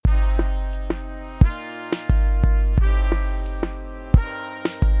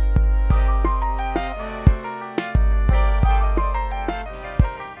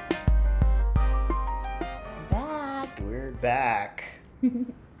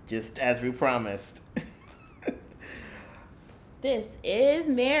just as we promised. This is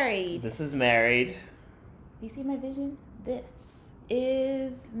Married. This is Married. Do you see my vision? This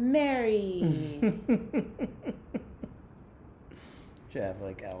is Married. Should have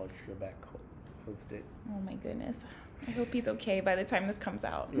like Alex Trebek host it. Oh my goodness. I hope he's okay by the time this comes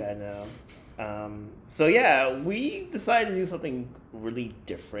out. Yeah, I know. So yeah, we decided to do something really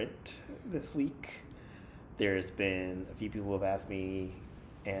different this week. There's been a few people who have asked me,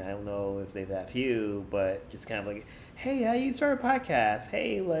 and I don't know if they've asked you, but just kind of like, hey, how you start a podcast?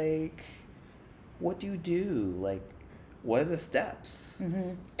 Hey, like, what do you do? Like, what are the steps?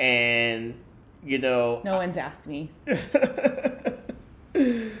 Mm-hmm. And, you know... No one's asked me.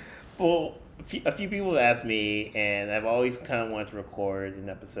 Well, a few people have asked me, and I've always kind of wanted to record an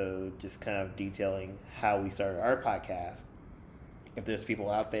episode just kind of detailing how we started our podcast. If there's people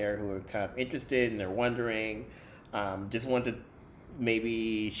out there who are kind of interested and they're wondering, just want to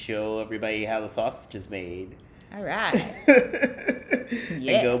maybe show everybody how the sausage is made. All right.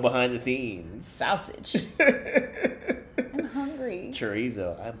 And go behind the scenes. Sausage. I'm hungry.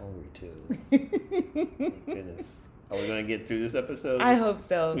 Chorizo. I'm hungry too. My goodness. Are we going to get through this episode? I hope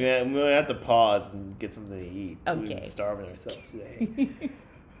so. Yeah, we're going to have to pause and get something to eat. Okay. We've been starving ourselves today.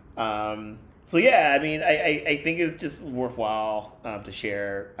 So yeah, I mean, I think it's just worthwhile to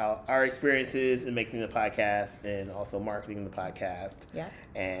share our experiences in making the podcast and also marketing the podcast. Yeah.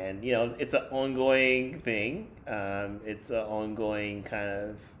 And, you know, it's an ongoing thing. It's an ongoing kind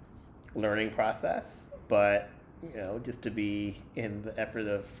of learning process. But, you know, just to be in the effort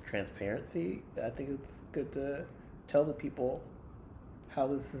of transparency, I think it's good to tell the people how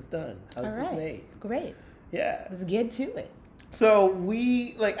this is done, how this is made. Great. Yeah. Let's get to it. So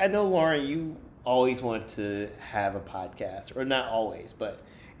I know, Lauren, you always wanted to have a podcast, or not always, but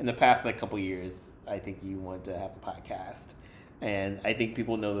in the past couple years, I think you wanted to have a podcast. And I think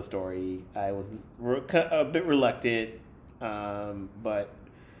people know the story. I was a bit reluctant, but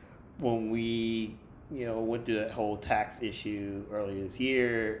when we, went through that whole tax issue earlier this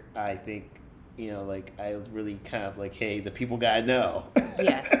year, I think, I was really kind of like, hey, the people gotta know.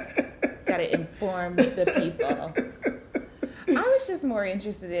 Yes. Gotta inform the people. I was just more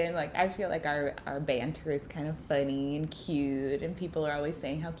interested in, I feel like our banter is kind of funny and cute, and people are always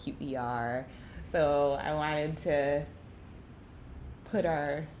saying how cute we are. So I wanted to put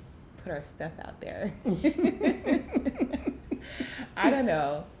our stuff out there. I don't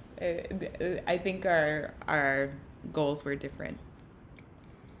know. I think our goals were different.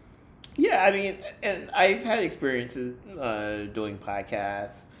 Yeah, I mean, and I've had experiences doing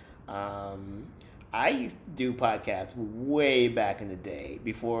podcasts. I used to do podcasts way back in the day,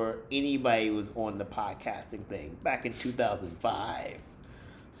 before anybody was on the podcasting thing, back in 2005.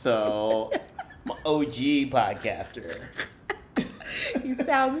 So, I'm an OG podcaster. You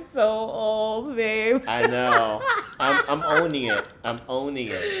sound so old, babe. I know. I'm owning it. I'm owning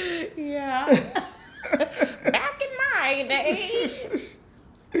it. Yeah. Back in my days.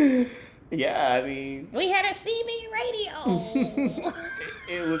 Yeah, I mean... we had a CB radio.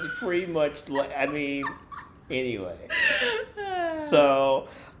 It was pretty much anyway. So,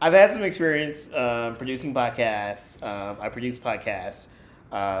 I've had some experience producing podcasts. I produced podcasts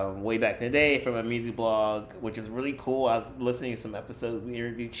way back in the day from a music blog, which is really cool. I was listening to some episodes. We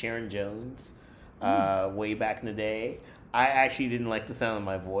interviewed Sharon Jones way back in the day. I actually didn't like the sound of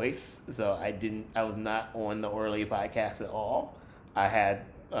my voice, so I was not on the Orly podcast at all. I had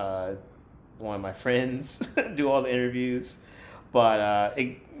one of my friends do all the interviews, but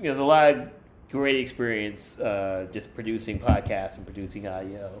it was a lot of great experience just producing podcasts and producing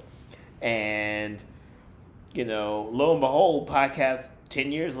audio. And, lo and behold, podcasts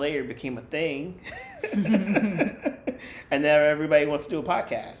 10 years later became a thing. And now everybody wants to do a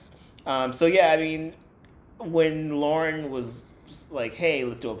podcast. So, yeah, I mean, when Lauren was like, hey,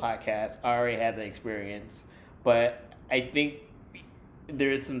 let's do a podcast, I already had the experience. But I think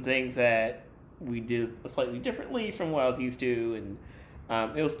there's some things that we did slightly differently from what I was used to.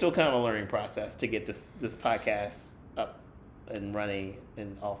 And it was still kind of a learning process to get this podcast up and running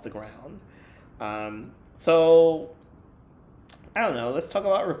and off the ground. So, I don't know. Let's talk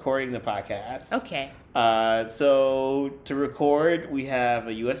about recording the podcast. Okay. So, to record, we have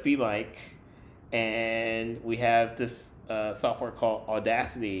a USB mic, and we have this software called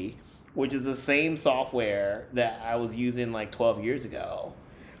Audacity, which is the same software that I was using 12 years ago.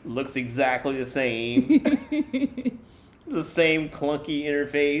 Looks exactly the same. The same clunky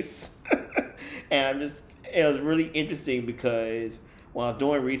interface. And it was really interesting because when I was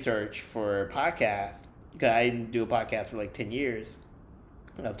doing research for a podcast, because I didn't do a podcast for 10 years,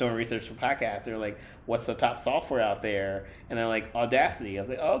 I was doing research for podcasts. They're like, what's the top software out there? And they're like, Audacity. I was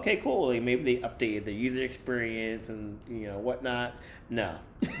like, oh, okay, cool. Like, maybe they updated the user experience and, whatnot. No.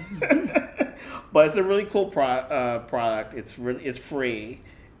 But it's a really cool product. It's free.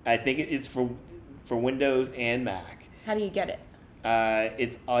 I think it's for Windows and Mac. How do you get it?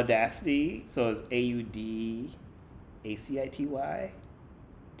 It's Audacity. So it's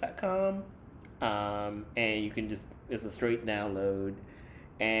AUDACITY.com. And you can it's a straight download.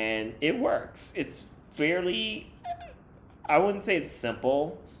 And it works. It's fairly, I wouldn't say it's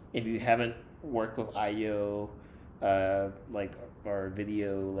simple if you haven't worked with IO, or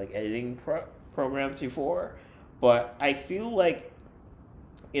video editing programs before, but I feel like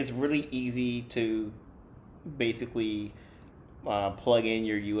it's really easy to basically plug in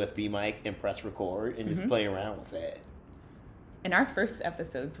your USB mic and press record and just play around with it. And our first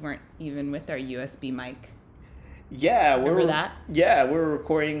episodes weren't even with our USB mic. Yeah, remember that? Yeah, we're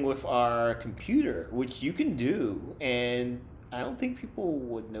recording with our computer, which you can do, and I don't think people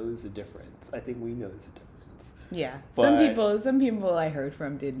would notice the difference. I think we notice the difference. Yeah, but, some people I heard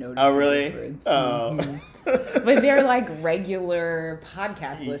from did notice. Oh, really? The difference. Oh, but they're like regular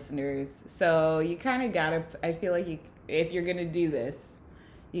podcast listeners, so you kind of gotta. I feel like if you're gonna do this,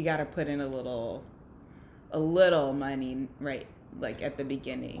 you gotta put in a little money, right? Like at the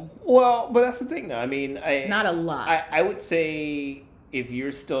beginning. Well, but that's the thing, though. I mean, not a lot. I would say if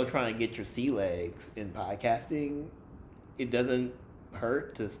you're still trying to get your sea legs in podcasting, it doesn't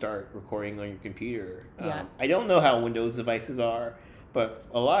hurt to start recording on your computer. Yeah. I don't know how Windows devices are, but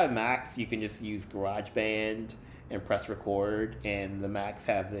a lot of Macs you can just use GarageBand and press record, and the Macs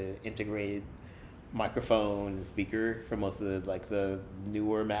have the integrated microphone and speaker for most of the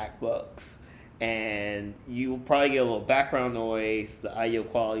newer MacBooks. And you'll probably get a little background noise. The audio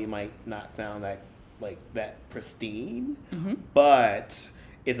quality might not sound that pristine, but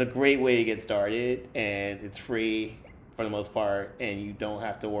it's a great way to get started, and it's free for the most part, and you don't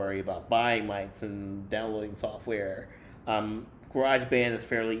have to worry about buying mics and downloading software. GarageBand is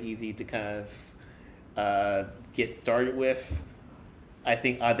fairly easy to kind of get started with. I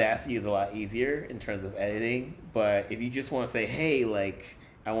think Audacity is a lot easier in terms of editing, but if you just want to say, hey,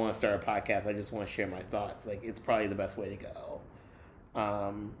 I want to start a podcast, I just want to share my thoughts, it's probably the best way to go.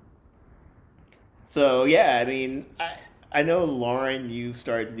 So yeah, I mean, I know, Lauren, you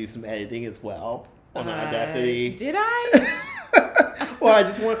started to do some editing as well on Audacity. Did I? Well, I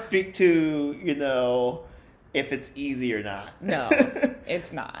just want to speak to, if it's easy or not. No,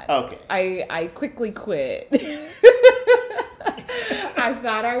 it's not. Okay. I quickly quit. I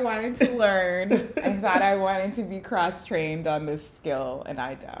thought I wanted to learn. I thought I wanted to be cross-trained on this skill, and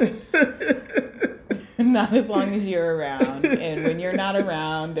I don't. Not as long as you're around. And when you're not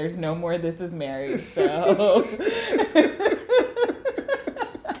around, there's no more This Is Mary. So.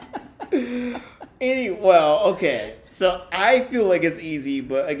 Okay. So I feel like it's easy,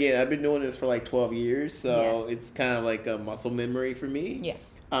 but again, I've been doing this for 12 years, so It's kind of like a muscle memory for me. Yeah.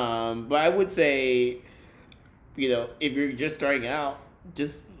 But I would say, if you're just starting out,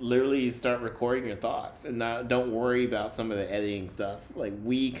 just literally start recording your thoughts and don't worry about some of the editing stuff.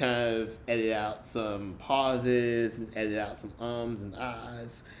 We kind of edit out some pauses and edit out some ums and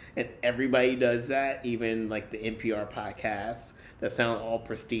ahs, and everybody does that, even the NPR podcasts that sound all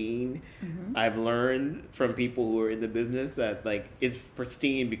pristine. I've learned from people who are in the business that it's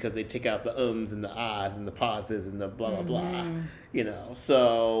pristine because they take out the ums and the ahs and the pauses and the blah blah blah.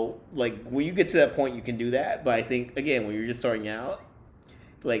 So when you get to that point, you can do that. But I think again, when you're just starting out,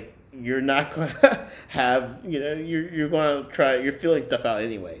 you're not gonna have you're gonna try, you're feeling stuff out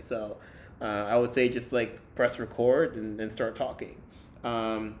anyway. So I would say just press record and start talking.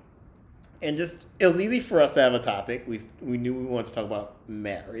 And just, it was easy for us to have a topic. We knew we wanted to talk about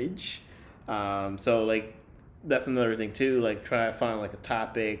marriage. So that's another thing too. Try to find a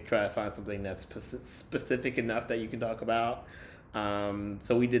topic, try to find something that's specific enough that you can talk about.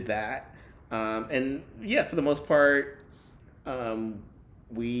 So we did that. And yeah, for the most part,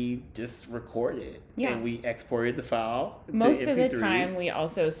 we just recorded. Yeah. And we exported the file. Most of the time, we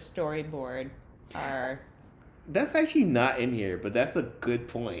also storyboard our... That's actually not in here, but that's a good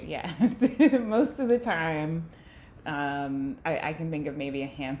point. Yes. Most of the time, I can think of maybe a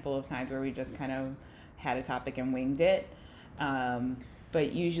handful of times where we just kind of had a topic and winged it.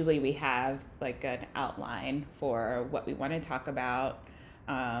 But usually we have an outline for what we want to talk about.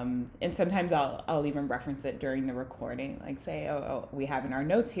 And sometimes I'll even reference it during the recording, say, oh, we have in our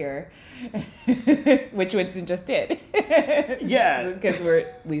notes here, which Winston just did. Yeah. Because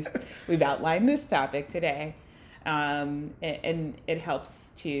we've outlined this topic today. And it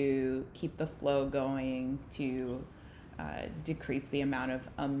helps to keep the flow going, to decrease the amount of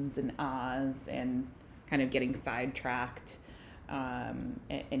ums and ahs and kind of getting sidetracked,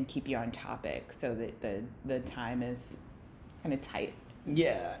 and keep you on topic so that the time is kind of tight.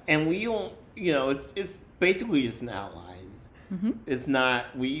 Yeah, and we don't, it's basically just an outline. Mm-hmm. It's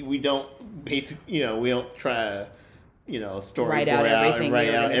not, we don't basically, we don't try to, storyboard Write out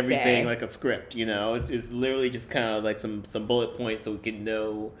everything say. like a script, it's literally just kind of like some bullet points so we can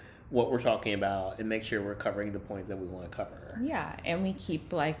know what we're talking about and make sure we're covering the points that we want to cover. Yeah, and we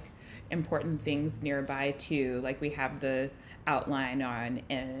keep like important things nearby too. Like we have the outline on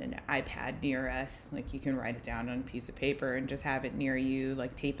an iPad near us. Like you can write it down on a piece of paper and just have it near you,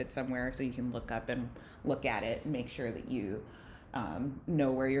 like tape it somewhere so you can look up and look at it and make sure that you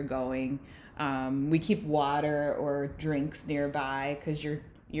know where you're going. We keep water or drinks nearby because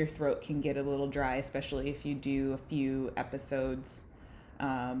your throat can get a little dry, especially if you do a few episodes.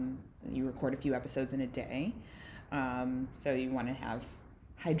 You record a few episodes in a day. So you want to have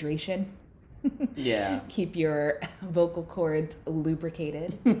hydration. Yeah. Keep your vocal cords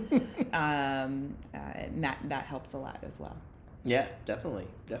lubricated. And that helps a lot as well. Yeah, definitely.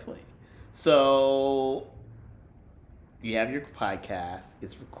 So you have your podcast,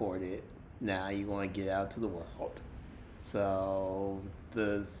 it's recorded. Now you want to get out to the world. So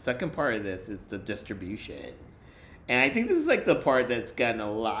the second part of this is the distribution. And I think this is like the part that's gotten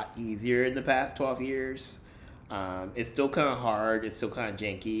a lot easier in the past 12 years. It's still kind of hard. It's still kind of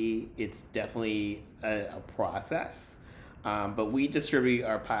janky. It's definitely a process. But we distribute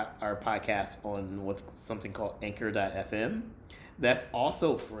our podcast on what's something called Anchor.fm. That's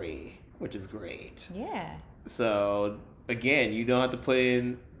also free, which is great. Yeah. So again, you don't have to put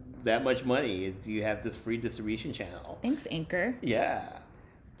in that much money. You have this free distribution channel. Thanks, Anchor. Yeah.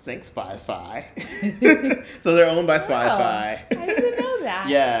 Thanks, Spotify. So they're owned by Spotify. Oh, I didn't know that.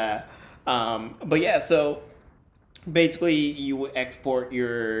 Yeah. But yeah, so basically you export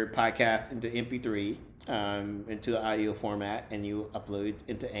your podcast into MP3, into the audio format, and you upload it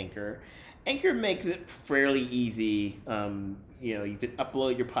into Anchor. Anchor makes it fairly easy. You could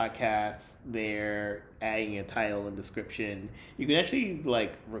upload your podcast there, adding a title and description. You can actually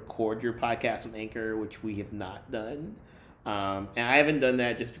record your podcast with Anchor, which we have not done. And I haven't done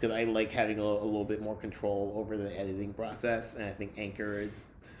that just because I like having a little bit more control over the editing process, and I think Anchor is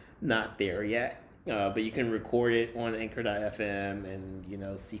not there yet. But you can record it on Anchor.fm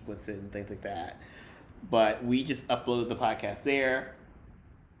and sequence it and things like that. But we just upload the podcast there,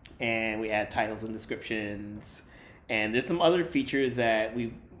 and we add titles and descriptions. And there's some other features that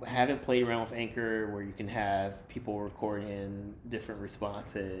we haven't played around with Anchor, where you can have people record in different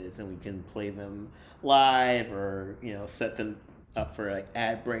responses, and we can play them live or set them up for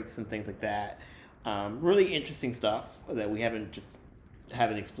ad breaks and things like that. Really interesting stuff that we haven't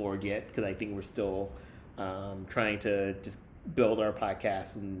explored yet, because I think we're still trying to just build our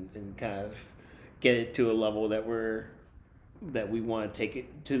podcast and kind of get it to a level that we want to take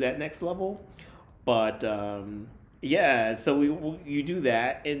it to that next level. But yeah, so you do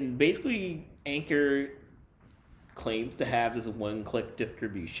that, and basically Anchor claims to have this one-click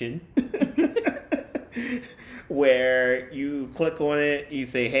distribution where you click on it, you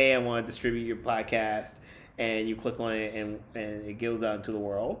say, hey, I want to distribute your podcast, and you click on it, and it goes out into the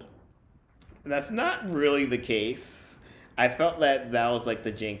world. That's not really the case. I felt that was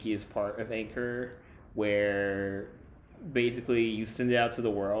the jankiest part of Anchor, where basically you send it out to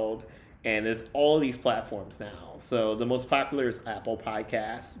the world, and there's all these platforms now. So the most popular is Apple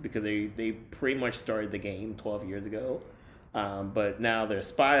Podcasts, because they pretty much started the game 12 years ago. But now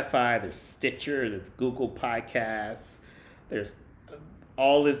there's Spotify, there's Stitcher, there's Google Podcasts, there's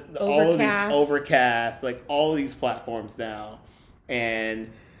all these Overcast, all these platforms now.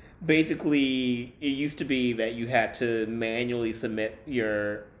 And basically it used to be that you had to manually submit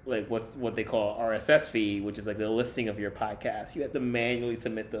your what they call RSS feed, which is the listing of your podcast. You have to manually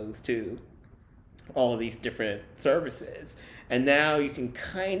submit those to all of these different services. And now you can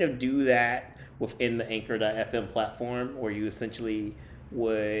kind of do that within the Anchor.fm platform, where you essentially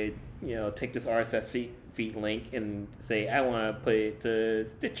would, take this RSS feed link and say, I want to put it to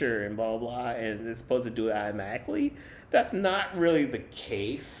Stitcher and blah, blah, and it's supposed to do it automatically. That's not really the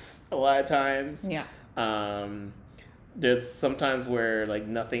case a lot of times. Yeah. There's sometimes where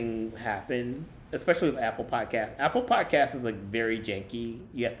nothing happened, especially with Apple Podcasts. Apple Podcasts is very janky.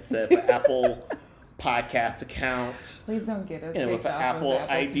 You have to set up an Apple Podcast account. Please don't get us with an Apple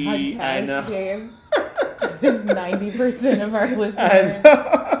ID. Podcast, I know. Dave. This is 90% of our listeners. I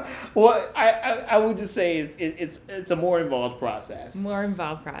know. Well, I would just say it's a more involved process. You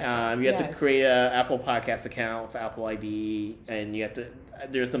have to create an Apple Podcast account with Apple ID, and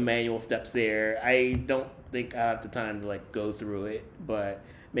there's some manual steps there. I don't think I have the time to like go through it, but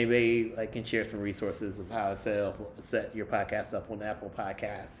maybe I can share some resources of how to set your podcast up on Apple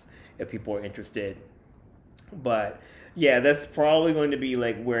Podcasts if people are interested. But yeah, that's probably going to be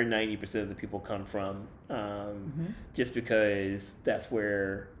like where 90% of the people come from, just because that's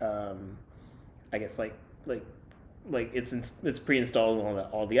where I guess like it's pre-installed on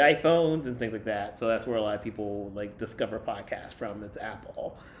all the iPhones and things like that. So that's where a lot of people like discover podcasts from. It's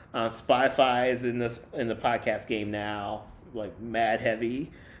Apple. Spotify is in the podcast game now, like mad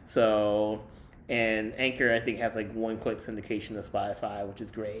heavy. So, and Anchor I think has like one-click syndication of Spotify, which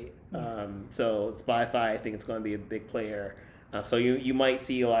is great. Yes. So Spotify I think it's going to be a big player. So you might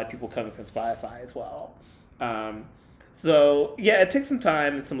see a lot of people coming from Spotify as well. So yeah, it takes some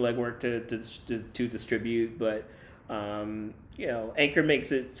time and some legwork to distribute, but Anchor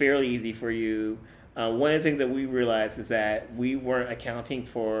makes it fairly easy for you. One of the things that we realized is that we weren't accounting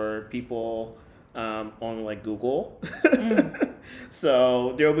for people on like Google.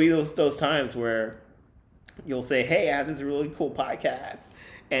 So there'll be those times where you'll say, "Hey, I have this really cool podcast,"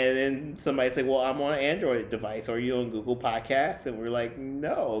 and then somebody say, "Well, I'm on an Android device. Are you on Google Podcasts?" And we're like,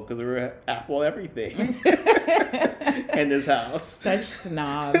 "No, because we're Apple everything in this house." Such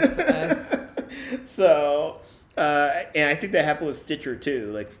snobs. So. And I think that happened with Stitcher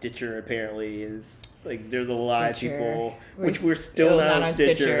too. Like Stitcher apparently is like there's a lot of people we're still not on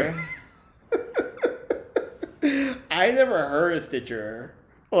Stitcher. I never heard of Stitcher.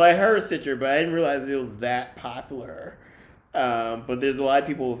 Well, I heard of Stitcher, but I didn't realize it was that popular. But there's a lot of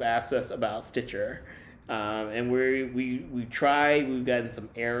people who've asked us about Stitcher. And we tried. We've gotten some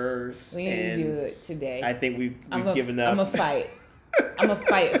errors. We need to do it today. I think we've given up. I'm a fight. I'm a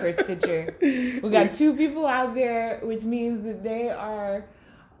fight for Stitcher. We got 2 people out there, which means that they are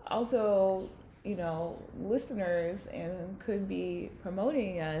also, listeners and could be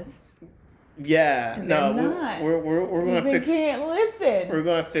promoting us. Yeah, and no, not. we're going to fix. They can't listen. We're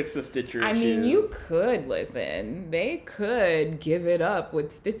going to fix the Stitcher issue. I mean, you could listen. They could give it up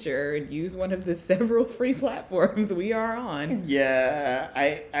with Stitcher and use one of the several free platforms we are on.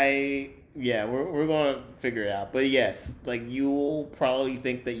 Yeah, we're going to figure it out. But yes, like you'll probably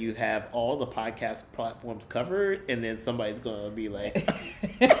think that you have all the podcast platforms covered, and then somebody's going to be like,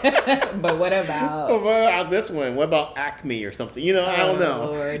 "But what about this one? What about Acme or something?" I don't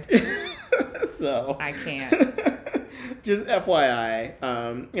know. Lord. So I can't. Just FYI,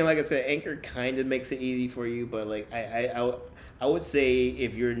 like I said, Anchor kind of makes it easy for you, but like I would say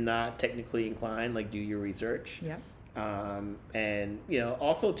if you're not technically inclined, like do your research. Yeah. And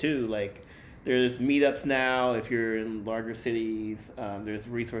also too, like there's meetups now if you're in larger cities. There's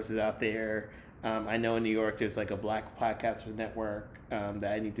resources out there. I know in New York there's like a Black Podcasters Network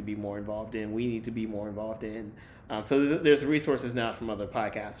that I need to be more involved in. We need to be more involved in. So there's resources now from other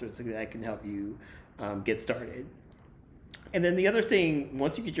podcasters that can help you get started. And then the other thing,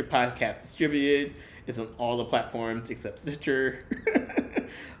 once you get your podcast distributed, it's on all the platforms except Stitcher.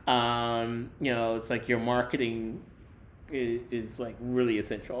 It's like your marketing is like really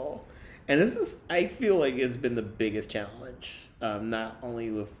essential. And this is, I feel like it's been the biggest challenge, not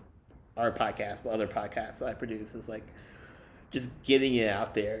only with our podcast, but other podcasts I produce, is like just getting it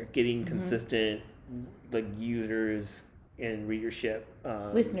out there, getting consistent like users and readership.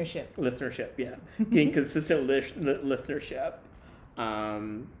 Listenership, yeah. Getting consistent listenership.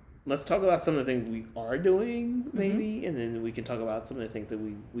 Let's talk about some of the things we are doing, maybe, and then we can talk about some of the things that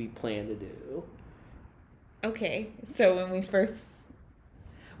we plan to do. Okay, so when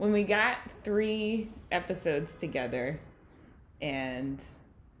we got 3 episodes together and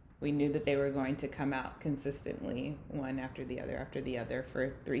we knew that they were going to come out consistently, one after the other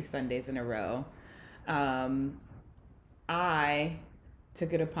for 3 Sundays in a row, I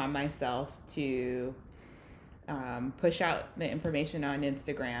took it upon myself to push out the information on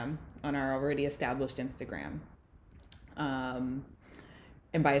Instagram, on our already established Instagram.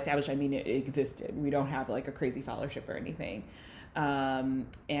 And by established, I mean it existed. We don't have like a crazy followership or anything. And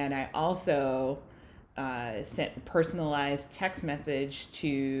I also sent personalized text message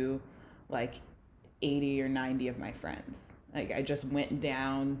to like 80 or 90 of my friends. Like I just went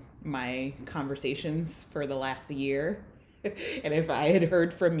down my conversations for the last year. And if I had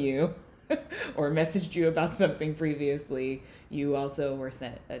heard from you or messaged you about something previously, you also were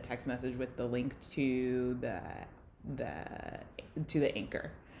sent a text message with the link to the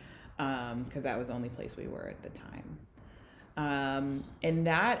Anchor, because that was the only place we were at the time. And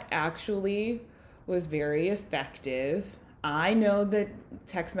that actually was very effective. I know that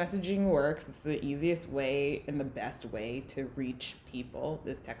text messaging works. It's the easiest way and the best way to reach people,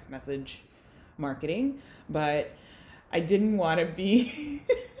 is text message marketing. But I didn't want to be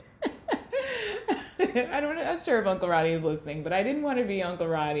I'm sure if Uncle Ronnie is listening, but I didn't want to be Uncle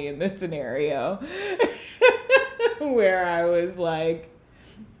Ronnie in this scenario where I was like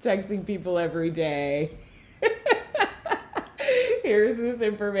texting people every day. Here's this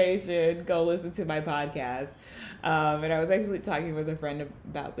information. Go listen to my podcast. And I was actually talking with a friend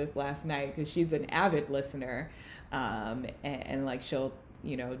about this last night because she's an avid listener. And like she'll,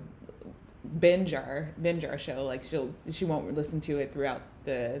 binge our show. Like she won't listen to it throughout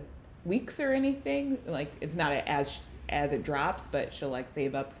the weeks or anything. Like it's not as it drops, but she'll like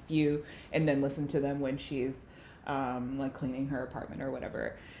save up a few and then listen to them when she's like cleaning her apartment or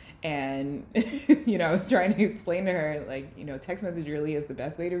whatever. And, I was trying to explain to her, like, text message really is the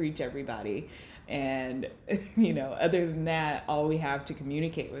best way to reach everybody. And, other than that, all we have to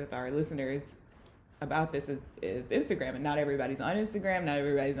communicate with our listeners about this is Instagram. And not everybody's on Instagram. Not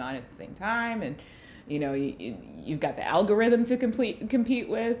everybody's on at the same time. And, you've got the algorithm to compete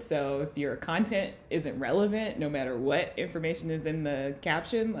with. So if your content isn't relevant, no matter what information is in the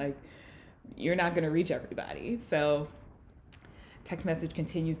caption, like, you're not going to reach everybody. So text message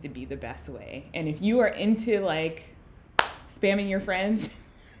continues to be the best way. And if you are into like spamming your friends,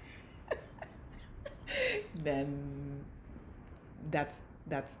 then that's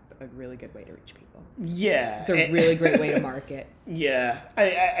a really good way to reach people. Yeah. It's a really great way to market. Yeah.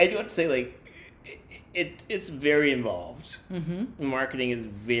 I do have to say, like, it's very involved. Mm-hmm. Marketing is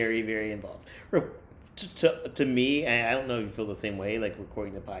very, very involved. To me, and I don't know if you feel the same way, like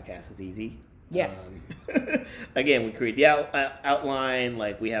recording the podcast is easy. Yes. Again, we create the outline.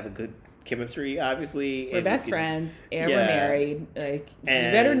 Like we have a good chemistry, obviously. We're best friends and we're married. Like you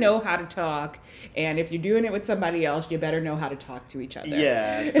better know how to talk. And if you're doing it with somebody else, you better know how to talk to each other.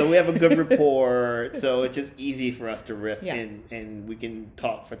 Yeah. So we have a good rapport. So it's just easy for us to riff and we can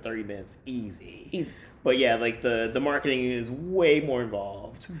talk for 30 minutes easy. But yeah, like the marketing is way more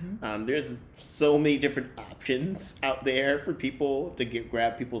involved. Mm-hmm. There's so many different options out there for people to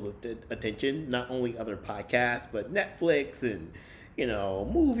grab people's attention. Not only other podcasts, but Netflix and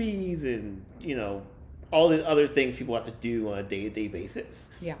movies and all the other things people have to do on a day-to-day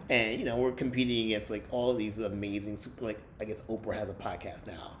basis. Yeah. And we're competing against like all of these amazing I guess Oprah has a podcast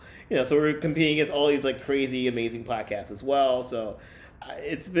now. So we're competing against all these like crazy amazing podcasts as well. So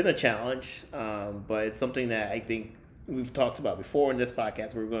it's been a challenge, but it's something that I think we've talked about before in this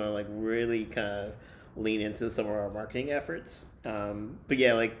podcast. We're going to like really kind of lean into some of our marketing efforts. But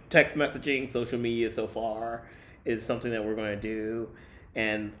yeah, like text messaging, social media so far is something that we're going to do.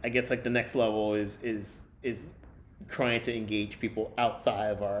 And I guess like the next level is trying to engage people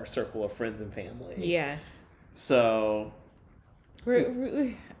outside of our circle of friends and family. Yes. So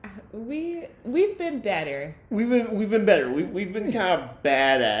we've been better. We've been better. We've been kind of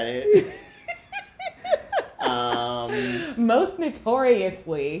bad at it. Most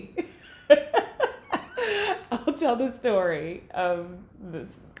notoriously. I'll tell the story of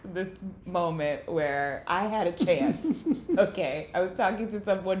this moment where I had a chance. Okay, I was talking to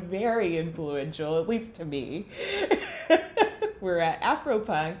someone very influential, at least to me. We're at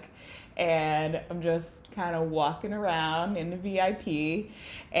Afropunk, and I'm just kind of walking around in the VIP,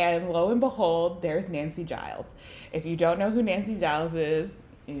 and lo and behold, there's Nancy Giles. If you don't know who Nancy Giles is,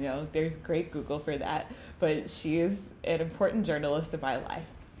 there's great Google for that, but she is an important journalist in my life.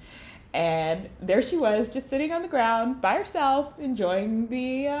 And there she was, just sitting on the ground by herself, enjoying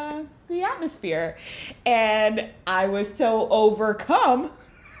the atmosphere. And I was so overcome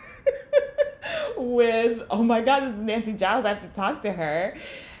with, oh my God, this is Nancy Giles, I have to talk to her,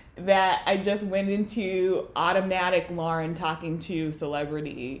 that I just went into automatic Lauren talking to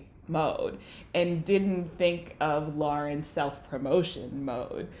celebrity mode and didn't think of Lauren's self-promotion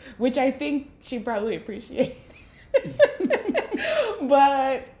mode, which I think she probably appreciated.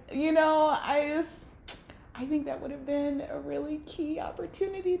 But I think that would have been a really key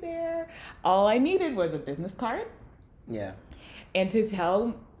opportunity there. All I needed was a business card. Yeah. And to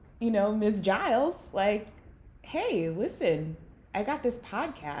tell, Ms. Giles, like, hey, listen, I got this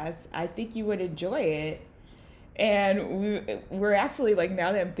podcast. I think you would enjoy it. And we're actually, like,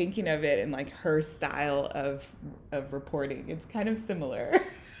 now that I'm thinking of it and, like, her style of reporting, it's kind of similar.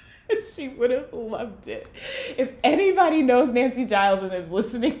 She would have loved it. If anybody knows Nancy Giles and is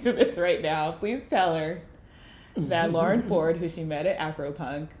listening to this right now, please tell her that Lauren Ford, who she met at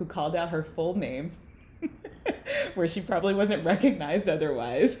Afropunk, who called out her full name, where she probably wasn't recognized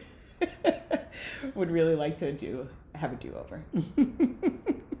otherwise, would really like to have a do-over.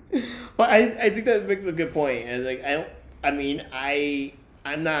 Well, I think that makes a good point. And like I'm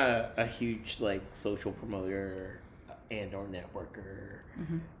not a huge like social promoter and or networker.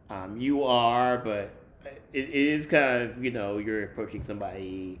 Mm-hmm. You are, but it is kind of, you're approaching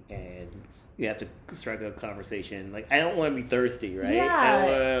somebody and, you have to strike a conversation. Like, I don't want to be thirsty, right? Yeah. I don't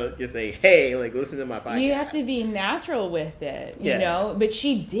want to just say, hey, like, listen to my podcast. You have to be natural with it, you know? But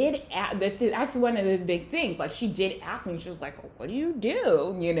she did, that's one of the big things. Like, she did ask me, she was like, what do?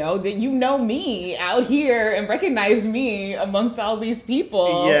 You know, that you know me out here and recognize me amongst all these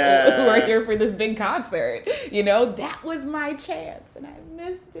people who are here for this big concert. You know, that was my chance, and I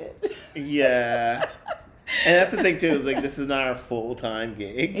missed it. Yeah. And that's the thing too, is like, this is not our full-time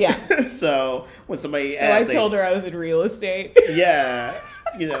gig. Yeah. So when somebody asks, I told her I was in real estate. Yeah.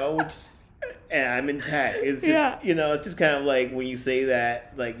 You know, and I'm in tech. It's just, you know, it's just kind of like when you say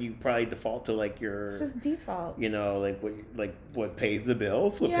that, like, you probably default to like your... It's just default. You know, what pays the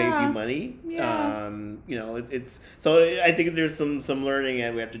bills, what pays you money. Yeah. You know, it's... So I think there's some learning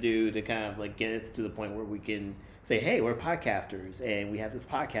that we have to do to kind of like get us to the point where we can say, hey, we're podcasters and we have this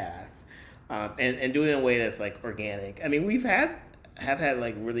podcast. And do it in a way that's like organic. I mean, have had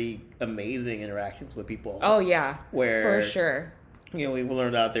like really amazing interactions with people. Oh yeah, where for sure. You know, we've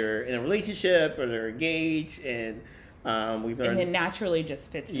learned out they're in a relationship or they're engaged, and we've learned, and it naturally just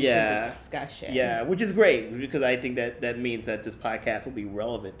fits into the discussion. Yeah, which is great because I think that means that this podcast will be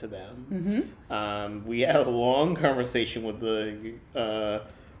relevant to them. Mm-hmm. We had a long conversation with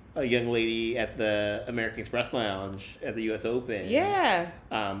a young lady at the American Express Lounge at the U.S. Open. Yeah.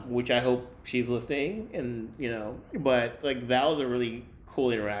 Which I hope she's listening, and you know, but like that was a really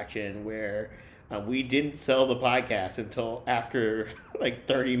cool interaction where we didn't sell the podcast until after like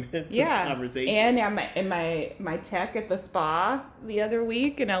 30 minutes of conversation. And in my tech at the spa the other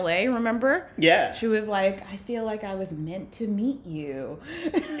week in LA, remember? Yeah. She was like, I feel like I was meant to meet you.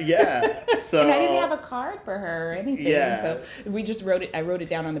 Yeah. So and I didn't have a card for her or anything. Yeah. So we just wrote it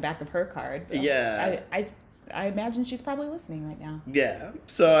down on the back of her card. Yeah. I imagine she's probably listening right now. Yeah.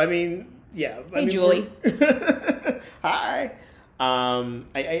 So I mean, yeah. Hey, Julie. Hi.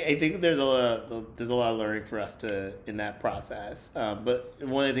 I think there's a lot of learning for us in that process. But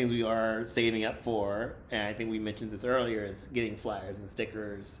one of the things we are saving up for, and I think we mentioned this earlier, is getting flyers and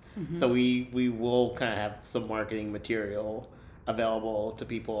stickers. Mm-hmm. So we will kind of have some marketing material available to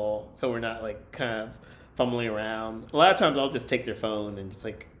people, so we're not like kind of fumbling around. A lot of times I'll just take their phone and just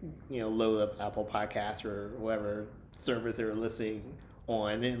like, you know, load up Apple Podcasts or whatever service they're listening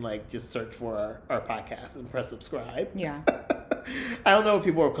on, and like just search for our podcast and press subscribe. Yeah. I don't know if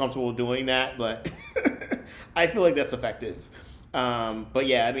people are comfortable doing that, but I feel like that's effective. But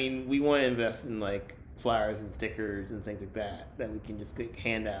yeah, I mean, we want to invest in like flyers and stickers and things like that we can just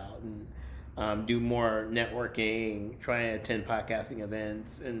hand out, and do more networking, try and attend podcasting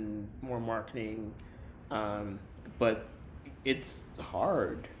events and more marketing. But it's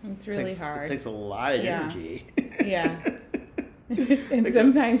hard. It's really hard. It takes a lot of energy. Yeah. And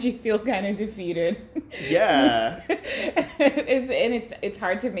sometimes you feel kind of defeated. Yeah. It's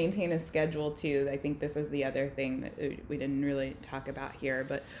hard to maintain a schedule too. I think this is the other thing that we didn't really talk about here,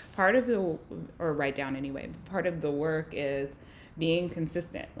 but part of write down anyway, part of the work is being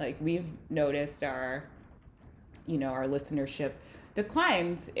consistent. Like, we've noticed our listenership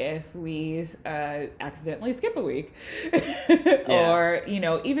declines if we accidentally skip a week. Or, you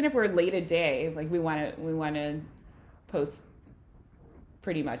know, even if we're late a day, like we want to post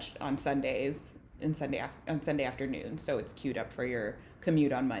pretty much on Sundays and Sunday afternoon, so it's queued up for your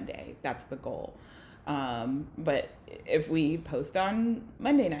commute on Monday. That's the goal. But if we post on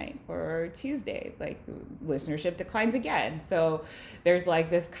Monday night or Tuesday, like, listenership declines again. So there's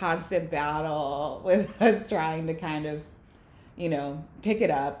like this constant battle with us trying to kind of, you know, pick it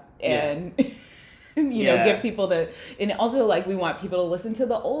up and give people and also like we want people to listen to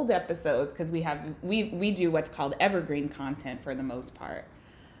the old episodes, because we do what's called evergreen content for the most part.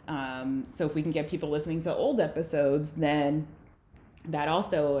 So if we can get people listening to old episodes, then that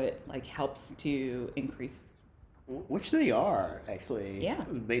also like helps to increase, which they are actually, yeah,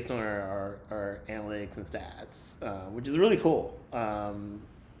 based on our analytics and stats, which is really cool.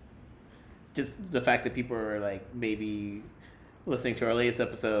 Just the fact that people are like maybe listening to our latest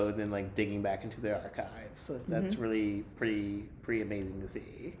episode and then like digging back into their archives. So that's really pretty amazing to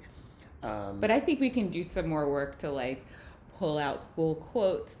see. But I think we can do some more work to like pull out cool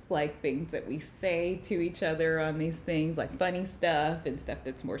quotes, like things that we say to each other on these things, like funny stuff and stuff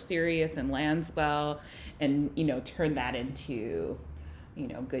that's more serious and lands well, and, you know, turn that into, you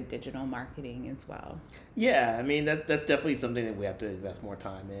know, good digital marketing as well. Yeah, I mean, that's definitely something that we have to invest more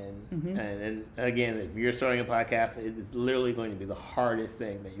time in. Mm-hmm. And again, if you're starting a podcast, it's literally going to be the hardest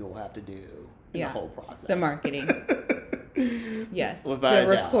thing that you'll have to do in the whole process. The marketing. Yes. Without the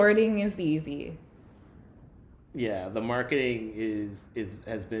recording is easy. Yeah, the marketing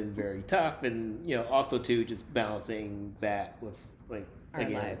has been very tough, and, you know, also too, just balancing that with like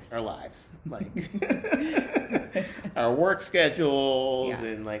Our lives, like our work schedules Yeah.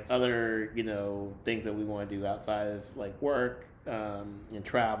 and like other, things that we want to do outside of like work, and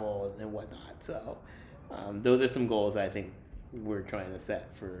travel and whatnot. So those are some goals I think we're trying to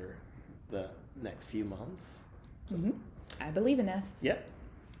set for the next few months. So, I believe in us. Yep.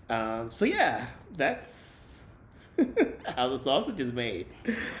 So yeah, that's how the sausage is made.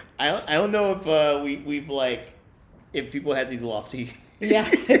 I don't know if we've like if people had these lofty Yeah.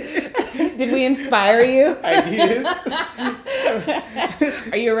 Did we inspire you? ideas.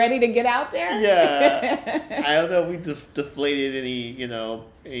 Are you ready to get out there? Yeah. I don't know if we deflated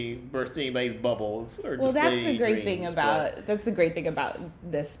any burst anybody's bubbles or Well, that's deflated the any great thing dreams, about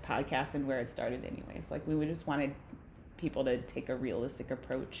this podcast and where it started anyways. Like we just wanted people to take a realistic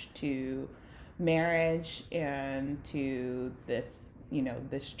approach to marriage and to this,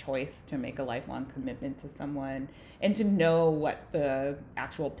 this choice to make a lifelong commitment to someone and to know what the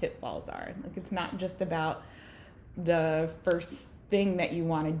actual pitfalls are. Like it's not just about the first thing that you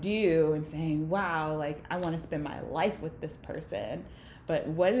want to do and saying, wow, like I want to spend my life with this person. But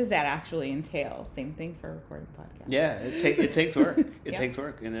what does that actually entail? Same thing for a recording podcast. Yeah, it takes work. It Yep. takes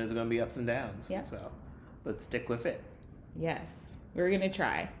work, and there's going to be ups and downs. Yep. So let's stick with it. Yes, we're going to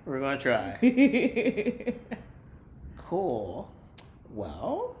try. We're going to try. Cool.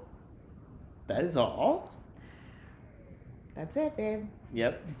 Well, that is all. That's it, babe.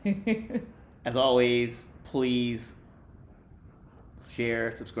 Yep. As always, please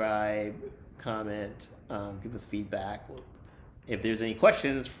share, subscribe, comment, give us feedback. If there's any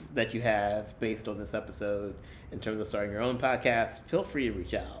questions that you have based on this episode in terms of starting your own podcast, feel free to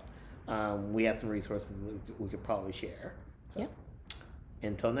reach out. We have some resources that we could probably share. So, Yep.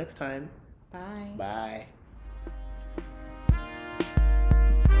 Until next time. Bye. Bye.